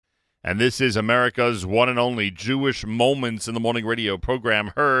And this is America's one and only Jewish Moments in the Morning radio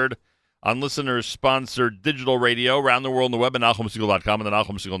program, heard on listeners-sponsored digital radio around the world on the web at NachumSegal.com and the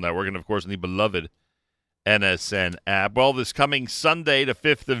Nachum Segal Network, and, of course, in the beloved NSN app. Well, this coming Sunday, the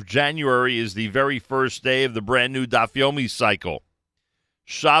 5th of January, is the very first day of the brand-new Daf Yomi cycle.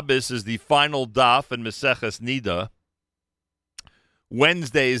 Shabbos is the final Daf in Maseches Nida.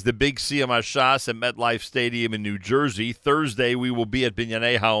 Wednesday is the big Siyam HaShas at MetLife Stadium in New Jersey. Thursday, we will be at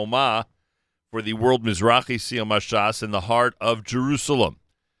Binyanei HaOmah for the World Mizrachi Siyam HaShas in the heart of Jerusalem.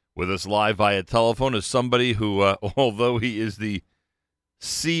 With us live via telephone is somebody who, although he is the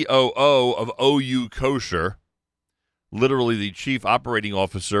COO of OU Kosher, literally the chief operating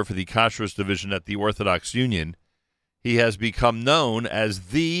officer for the Kashrus division at the Orthodox Union, he has become known as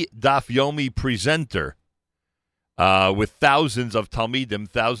the Daf Yomi presenter. With thousands of Talmidim,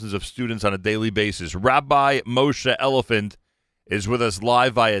 thousands of students on a daily basis. Rabbi Moshe Elephant is with us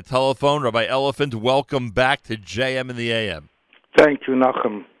live via telephone. Rabbi Elephant, welcome back to JM in the AM. Thank you,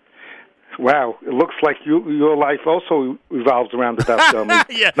 Nachum. Wow, it looks like your life also revolves around the Daf Yomi,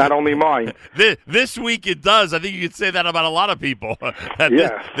 yeah. Not only mine. This week it does. I think you could say that about a lot of people.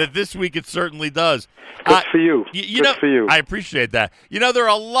 that this week it certainly does. Good for you. Good for you. I appreciate that. You know, there are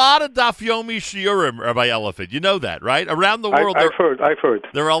a lot of Daf Yomi shiurim, Rabbi Elephant. You know that, right? Around the world. I've heard.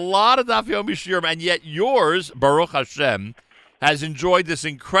 There are a lot of Daf Yomi shiurim, and yet yours, Baruch Hashem, has enjoyed this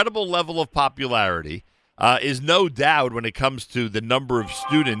incredible level of popularity, is no doubt when it comes to the number of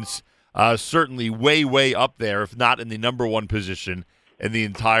students, certainly way, way up there, if not in the number one position in the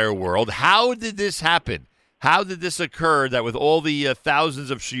entire world. How did this happen? How did this occur that with all the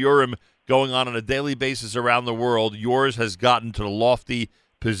thousands of shiurim going on a daily basis around the world, yours has gotten to the lofty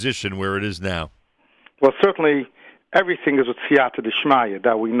position where it is now? Well, certainly everything is with Siyata D'Shmaya,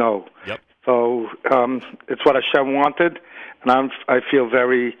 that we know. Yep. So it's what Hashem wanted, and I feel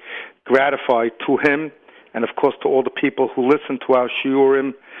very gratified to him, and of course to all the people who listen to our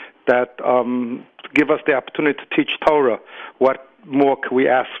shiurim, that give us the opportunity to teach Torah. What more can we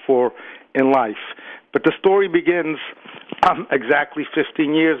ask for in life? But the story begins exactly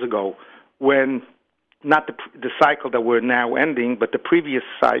 15 years ago, when not the cycle that we're now ending, but the previous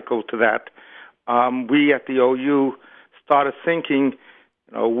cycle to that, we at the OU started thinking,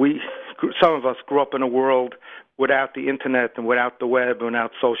 some of us grew up in a world without the internet and without the web and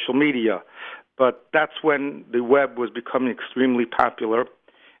without social media. But that's when the web was becoming extremely popular.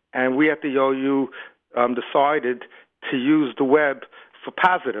 And we at the OU decided to use the web for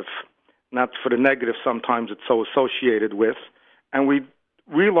positive, not for the negative sometimes it's so associated with. And we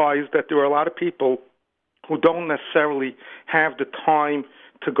realized that there are a lot of people who don't necessarily have the time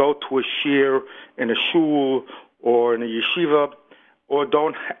to go to a shiur in a shul or in a yeshiva, or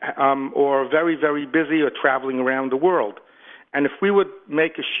or are very, very busy or traveling around the world. And if we would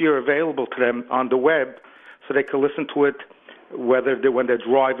make a shiur available to them on the web so they could listen to it when they're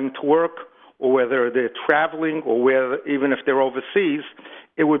driving to work, or whether they're traveling, or even if they're overseas,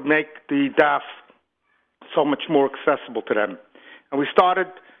 it would make the daf so much more accessible to them. And we started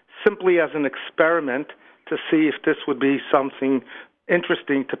simply as an experiment to see if this would be something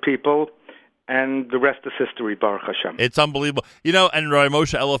interesting to people, and the rest is history, Baruch Hashem. It's unbelievable. And Rabbi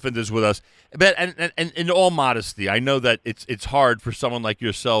Moshe Elephant is with us. But and in all modesty, I know that it's hard for someone like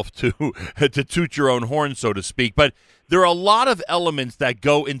yourself to to toot your own horn, so to speak, but there are a lot of elements that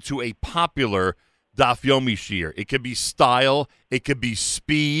go into a popular Daf Yomi shiur. It could be style, it could be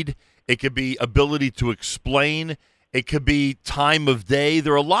speed, it could be ability to explain, it could be time of day.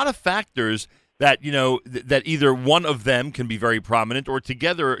 There are a lot of factors that, that either one of them can be very prominent, or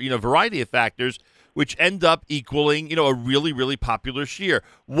together, a variety of factors which end up equaling, a really, really popular shiur.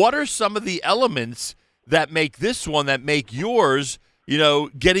 What are some of the elements that make this one, that make yours,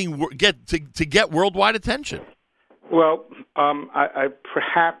 get worldwide attention? Well, I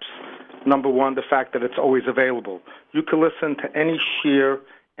perhaps, number one, the fact that it's always available. You can listen to any shiur,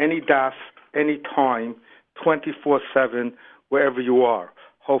 any daf, any time, 24/7, wherever you are,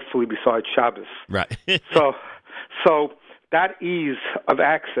 hopefully besides Shabbos. Right. So that ease of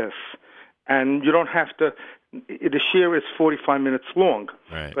access, and you don't have to, the shiur is 45 minutes long.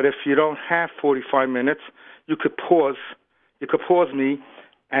 Right. But if you don't have 45 minutes, you could pause me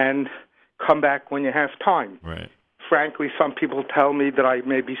and come back when you have time. Right. Frankly, some people tell me that I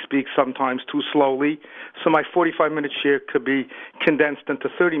maybe speak sometimes too slowly, so my 45-minute shiur could be condensed into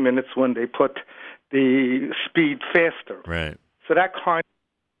 30 minutes when they put the speed faster. Right. So that kind.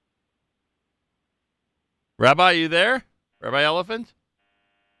 Rabbi, are you there? Rabbi Elephant?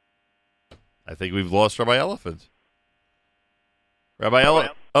 I think we've lost Rabbi Elephant. Rabbi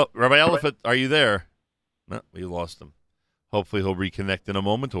Elephant, are you there? No, we lost him. Hopefully he'll reconnect in a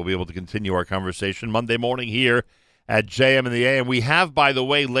moment. We'll be able to continue our conversation Monday morning here at JM and the AM. We have, by the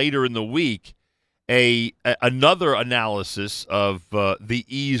way, later in the week, another analysis of the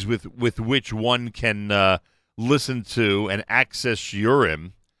ease with which one can listen to and access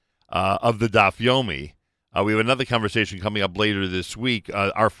shiurim of the Daf Yomi. We have another conversation coming up later this week.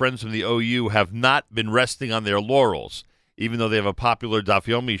 Our friends from the OU have not been resting on their laurels. Even though they have a popular Daf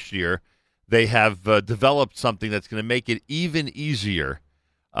Yomi shiur, they have developed something that's going to make it even easier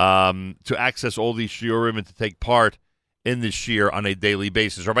to access all these shiurim and to take part in this shiur on a daily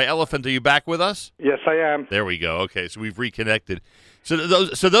basis. Rabbi Elephant, are you back with us? Yes, I am. There we go. Okay, so we've reconnected. So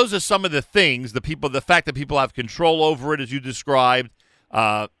those are some of the things, the fact that people have control over it, as you described,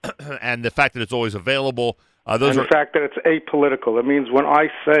 and the fact that it's always available. The fact that it's apolitical. It means when I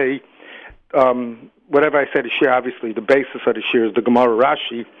say, whatever I say to shiur, obviously the basis of the shiur is the Gemara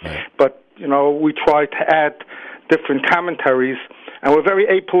Rashi, right. But, we try to add different commentaries, and we're very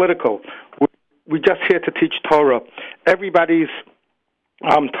apolitical. We're just here to teach Torah. Everybody's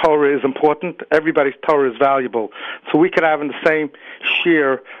Torah is important. Everybody's Torah is valuable. So we could have in the same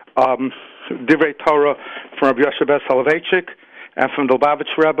shiur Divrei Torah from Rabbi Yoshe Ber Soloveitchik, and from the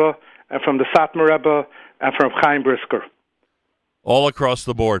Lubavitch Rebbe, and from the Satmar Rebbe, and from Chaim Brisker. All across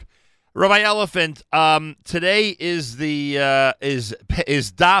the board. Rabbi Elephant, today is is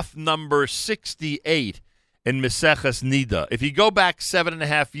Daf number 68 in Maseches Nida. If you go back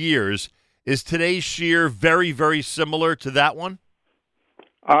 7.5 years, is today's shiur very, very similar to that one?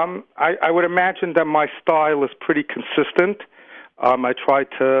 I would imagine that my style is pretty consistent. I try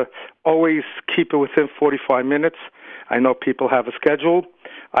to always keep it within 45 minutes. I know people have a schedule.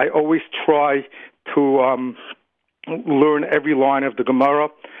 I always try to learn every line of the Gemara.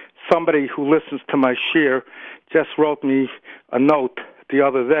 Somebody who listens to my shiur just wrote me a note the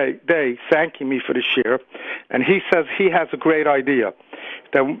other day thanking me for the shiur, and he says he has a great idea,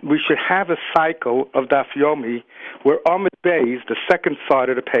 that we should have a cycle of Daf Yomi where Amud Beis, the second side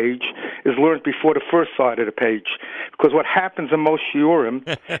of the page, is learned before the first side of the page. Because what happens in most shiurim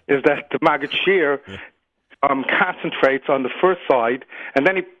is that the Maggid Shiur concentrates on the first side, and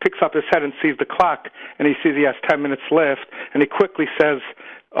then he picks up his head and sees the clock, and he sees he has 10 minutes left, and he quickly says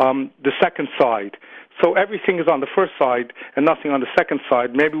the second side. So everything is on the first side and nothing on the second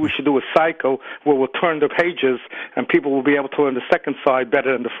side. Maybe we should do a cycle where we'll turn the pages and people will be able to learn the second side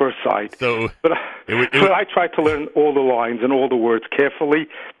better than the first side. But I try to learn all the lines and all the words carefully,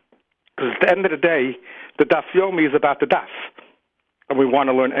 because at the end of the day, the Daf Yomi is about the Daf. And we want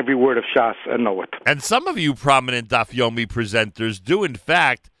to learn every word of Shas and know it. And some of you prominent Daf Yomi presenters do, in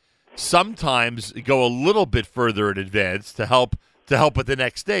fact, sometimes go a little bit further in advance to help with the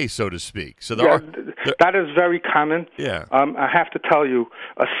next day, so to speak. So that is very common. Yeah. I have to tell you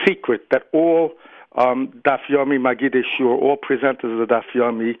a secret that all Daf Yomi Magidei Shiur, all presenters of the Daf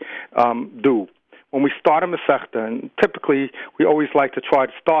Yomi do. When we start a Masechta, and typically we always like to try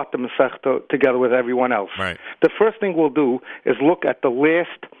to start the Masechta together with everyone else. Right. The first thing we'll do is look at the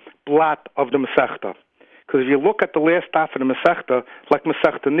last blot of the Masechta. Because if you look at the last daf of the Masechta, like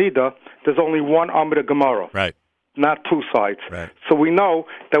Masechta Nida, there's only one Amud of Gemara. Right. Not two sides. Right. So we know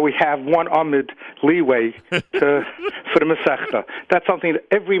that we have one Amud leeway for the Masechta. That's something that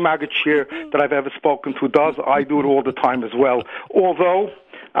every Maggid Shiur that I've ever spoken to does. I do it all the time as well. Although,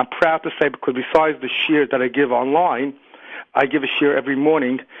 I'm proud to say, because besides the shiur that I give online, I give a shiur every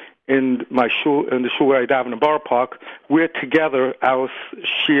morning in my shul, in the shul where I daven in Borough Park. We're together. Our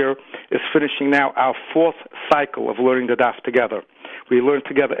shiur is finishing now our fourth cycle of learning the daf together. We learn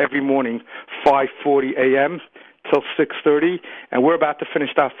together every morning, 5:40 a.m. till 6:30, and we're about to finish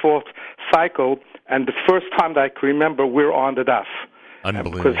that fourth cycle. And the first time that I can remember, we're on the daf.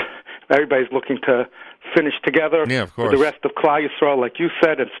 Unbelievable. Because everybody's looking to finish together with the rest of Klal Yisrael, like you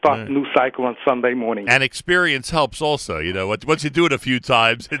said, and start the new cycle on Sunday morning. And experience helps also. You know, once you do it a few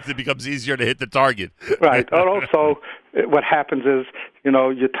times, it becomes easier to hit the target. Right. And also, what happens is, you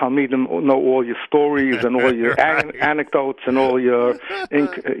Talmidim know all your stories and all your anecdotes and all your,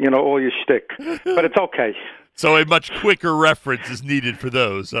 all your shtick. But it's okay. So a much quicker reference is needed for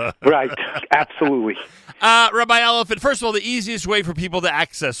those. Right, absolutely. Rabbi Elephant, first of all, the easiest way for people to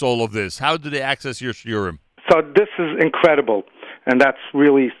access all of this, how do they access your shiurim? So this is incredible, and that's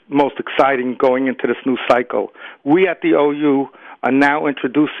really most exciting going into this new cycle. We at the OU are now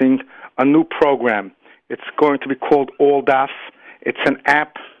introducing a new program. It's going to be called All Daf. It's an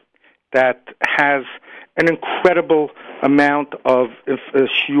app that has an incredible amount of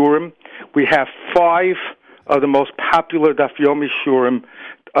shiurim. We have 5 of the most popular Daf Yomi shiurim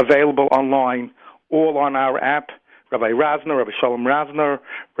available online, all on our app. Rabbi Rasner, Rabbi Shalom Rasner,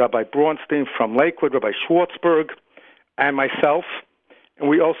 Rabbi Braunstein from Lakewood, Rabbi Schwartzberg, and myself, and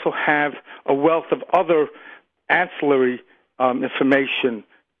we also have a wealth of other ancillary information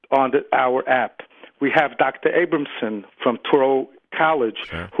on our app. We have Dr. Abramson from Touro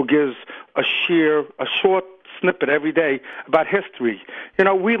College, who gives a short snippet every day about history. You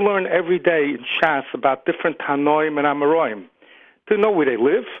know, we learn every day in Shas about different Tanoim and Amoraim. Do we know where they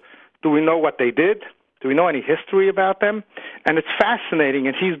live? Do we know what they did? Do we know any history about them? And it's fascinating,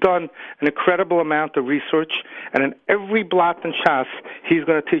 and he's done an incredible amount of research, and in every blot in Shas, he's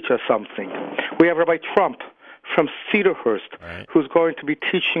going to teach us something. We have Rabbi Trump from Cedarhurst, who's going to be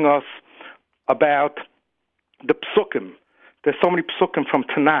teaching us about the Psukim. There's so many Psukim from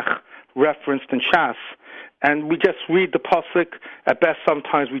Tanakh referenced in Shas, and we just read the pasuk. At best,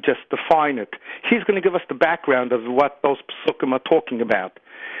 sometimes we just define it. He's going to give us the background of what those Psukim are talking about.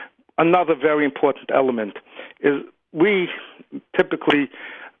 Another very important element is we typically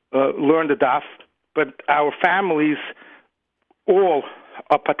learn the daf, but our families all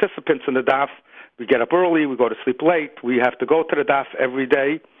are participants in the daf. We get up early, we go to sleep late, we have to go to the daf every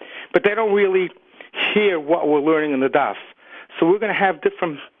day, but they don't really hear what we're learning in the daf. So we're going to have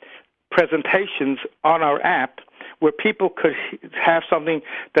different presentations on our app where people could have something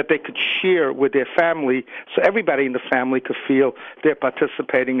that they could share with their family, so everybody in the family could feel they're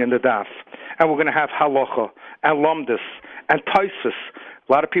participating in the daf. And we're going to have halacha and lomdus and taisus.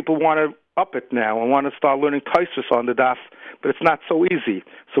 A lot of people want to up it now and want to start learning taisus on the daf, but it's not so easy.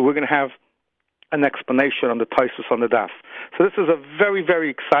 So we're going to have an explanation on the taisus on the daf. So this is a very, very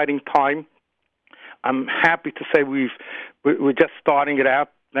exciting time. I'm happy to say we're just starting it out.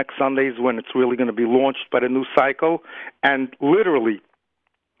 Next Sunday is when it's really going to be launched by the new cycle. And literally,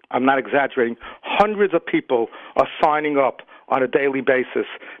 I'm not exaggerating, hundreds of people are signing up on a daily basis.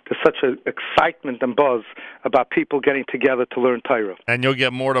 There's such an excitement and buzz about people getting together to learn Torah. And you'll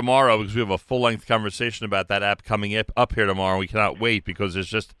get more tomorrow because we have a full-length conversation about that app coming up here tomorrow. We cannot wait because there's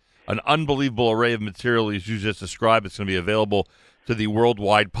just an unbelievable array of material, as you just described. It's going to be available to the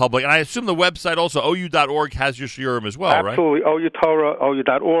worldwide public. And I assume the website also, OU.org, has your shiurim as well, Absolutely. right? OU Torah,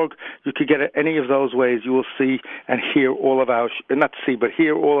 OU.org. You could get it any of those ways. You will see and hear all of our, not see, but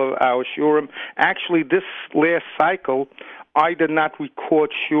hear all of our shiurim. Actually, this last cycle, I did not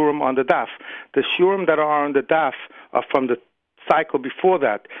record shiurim on the daf. The shiurim that are on the daf are from the cycle before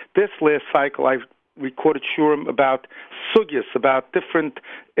that. This last cycle, I've recorded shiurim about sugyas, about different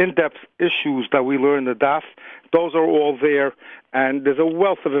in-depth issues that we learn in the daf. Those are all there, and there's a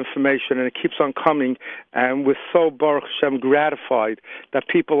wealth of information, and it keeps on coming, and we're so, Baruch Hashem, gratified that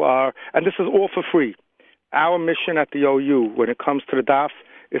people are, and this is all for free. Our mission at the OU, when it comes to the daf,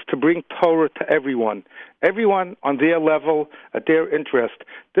 is to bring Torah to everyone on their level, at their interest.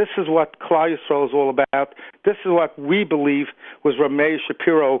 This is what Klal Yisrael is all about. This is what we believe was Ramey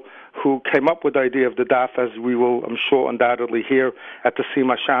Shapiro, who came up with the idea of the daf, as we will, I'm sure, undoubtedly hear at the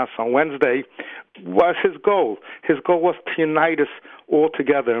Sima Shas on Wednesday, was his goal. His goal was to unite us all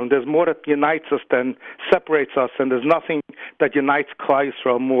together. And there's more that unites us than separates us, and there's nothing that unites Klal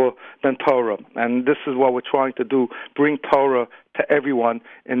Yisrael more than Torah. And this is what we're trying to do, bring Torah to everyone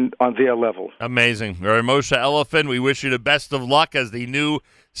on their level. Amazing. Rabbi Moshe Elephant, we wish you the best of luck as the new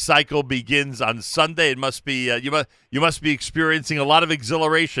cycle begins on Sunday. It must be you must be experiencing a lot of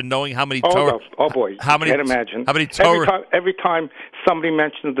exhilaration knowing how many Torah. Oh boy, how many? Can't imagine. How many Torah? Every time somebody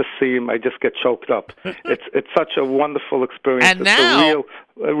mentions the Siyum, I just get choked up. It's such a wonderful experience. And it's now,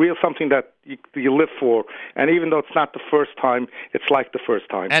 a real something that you live for. And even though it's not the first time, it's like the first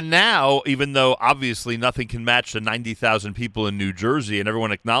time. And now, even though obviously nothing can match the 90,000 people in New Jersey, and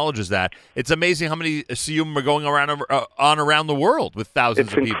everyone acknowledges that, it's amazing how many Siyum are going around the world with thousands of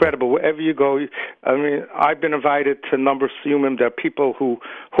people. It's incredible. Wherever you go, I mean, I've been invited to a number of Siyumim. There are people who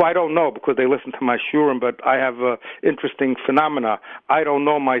I don't know because they listen to my shurim, but I have interesting phenomena. I don't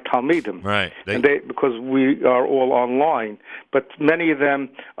know my Talmidim. Right. Because we are all online. But many of them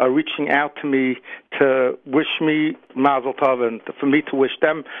are reaching out to me to wish me Mazel Tov, and for me to wish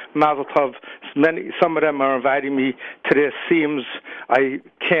them Mazel Tov. Some of them are inviting me to their Siyums. I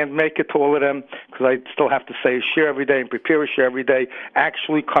can't make it to all of them because I still have to say a share every day and prepare a share every day.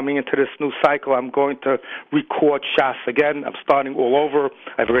 Actually, coming into this new cycle, I'm going to record Shas again. I'm starting all over.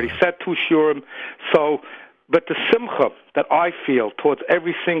 I've already said 2 shurim. But the simcha that I feel towards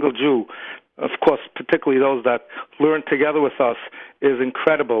every single Jew, of course, particularly those that learn together with us, is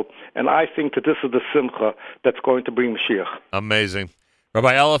incredible. And I think that this is the simcha that's going to bring Mashiach. Amazing.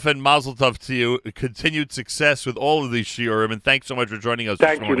 Rabbi Elephant, Mazel Tov to you. Continued success with all of these shiurim, and thanks so much for joining us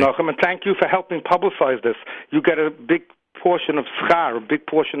Thank this you, morning. Nachum, and thank you for helping publicize this. You get a big portion of schar, a big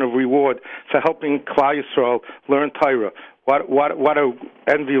portion of reward for helping Klal Yisrael learn Torah. what a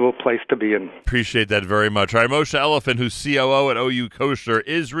enviable place to be in. Appreciate that very much. All right, Moshe Elephant, who's COO at OU Kosher,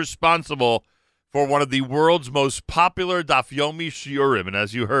 is responsible for one of the world's most popular Daf Yomi Shiurim. And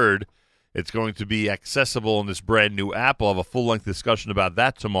as you heard, it's going to be accessible in this brand new app. We'll have a full-length discussion about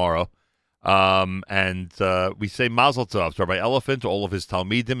that tomorrow. And we say Mazel Tov to Rabbi Elephant, to all of his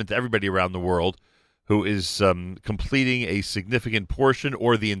Talmidim, and to everybody around the world who is completing a significant portion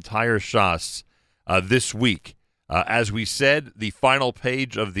or the entire Shas this week. As we said, the final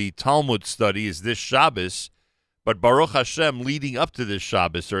page of the Talmud study is this Shabbos, but Baruch Hashem, leading up to this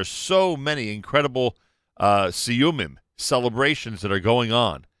Shabbos, there are so many incredible siyumim, celebrations that are going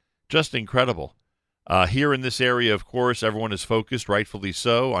on. Just incredible. Here in this area, of course, everyone is focused, rightfully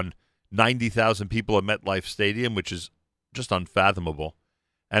so, on 90,000 people at MetLife Stadium, which is just unfathomable.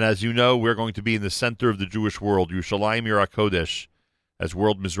 And as you know, we're going to be in the center of the Jewish world, Yerushalayim Yer HaKodesh, as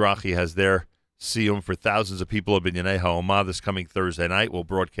World Mizrachi has their siyum for thousands of people at Binyanei HaOmah this coming Thursday night. We'll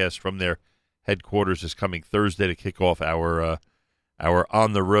broadcast from their headquarters this coming Thursday to kick off our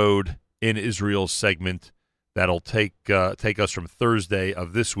On the Road in Israel segment. That'll take us from Thursday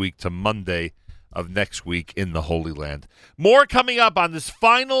of this week to Monday of next week in the Holy Land. More coming up on this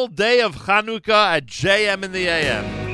final day of Chanukah at JM in the AM.